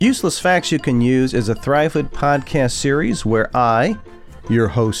Useless Facts You Can Use is a Thrivehood podcast series where I, your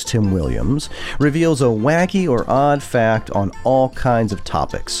host Tim Williams, reveals a wacky or odd fact on all kinds of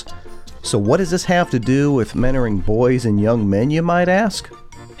topics. So what does this have to do with mentoring boys and young men, you might ask?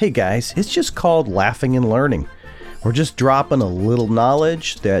 Hey guys, it's just called laughing and learning. We're just dropping a little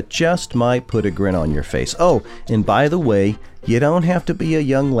knowledge that just might put a grin on your face. Oh, and by the way, you don't have to be a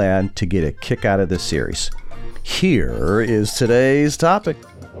young lad to get a kick out of this series. Here is today's topic.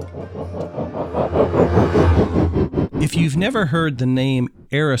 If you've never heard the name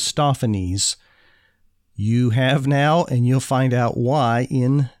Aristophanes, you have now, and you'll find out why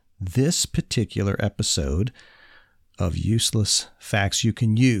in this particular episode of Useless Facts You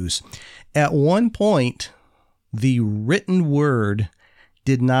Can Use. At one point, the written word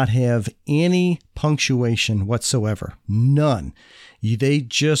did not have any punctuation whatsoever. None. They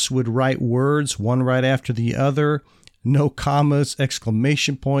just would write words one right after the other. No commas,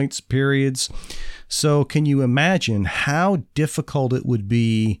 exclamation points, periods. So can you imagine how difficult it would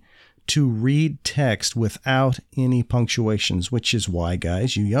be to read text without any punctuations? Which is why,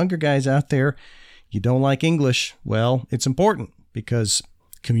 guys, you younger guys out there, you don't like English. Well, it's important because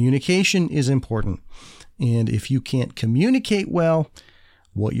communication is important. And if you can't communicate well,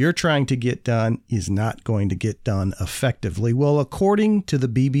 what you're trying to get done is not going to get done effectively. Well, according to the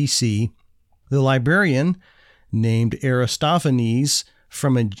BBC, the librarian named Aristophanes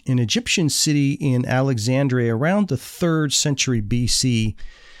from an Egyptian city in Alexandria around the 3rd century BC,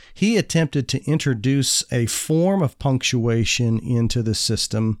 he attempted to introduce a form of punctuation into the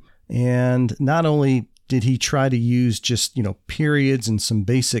system. And not only did he try to use just, periods and some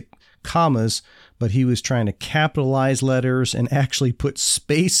basic commas, but he was trying to capitalize letters and actually put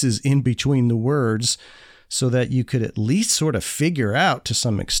spaces in between the words so that you could at least sort of figure out to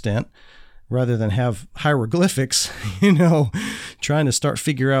some extent, rather than have hieroglyphics, trying to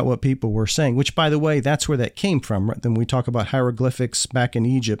figure out what people were saying, which, by the way, that's where that came from. Right? Then we talk about hieroglyphics back in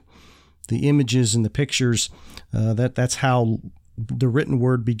Egypt, the images and the pictures, that's how the written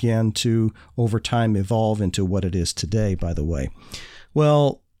word began to, over time, evolve into what it is today, by the way.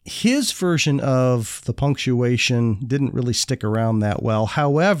 Well, his version of the punctuation didn't really stick around that well.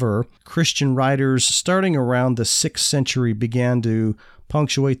 However, Christian writers starting around the 6th century began to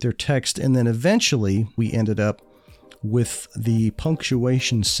punctuate their text, and then eventually we ended up with the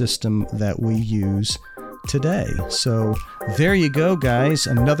punctuation system that we use today. So there you go, guys,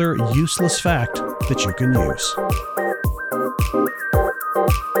 another useless fact that you can use.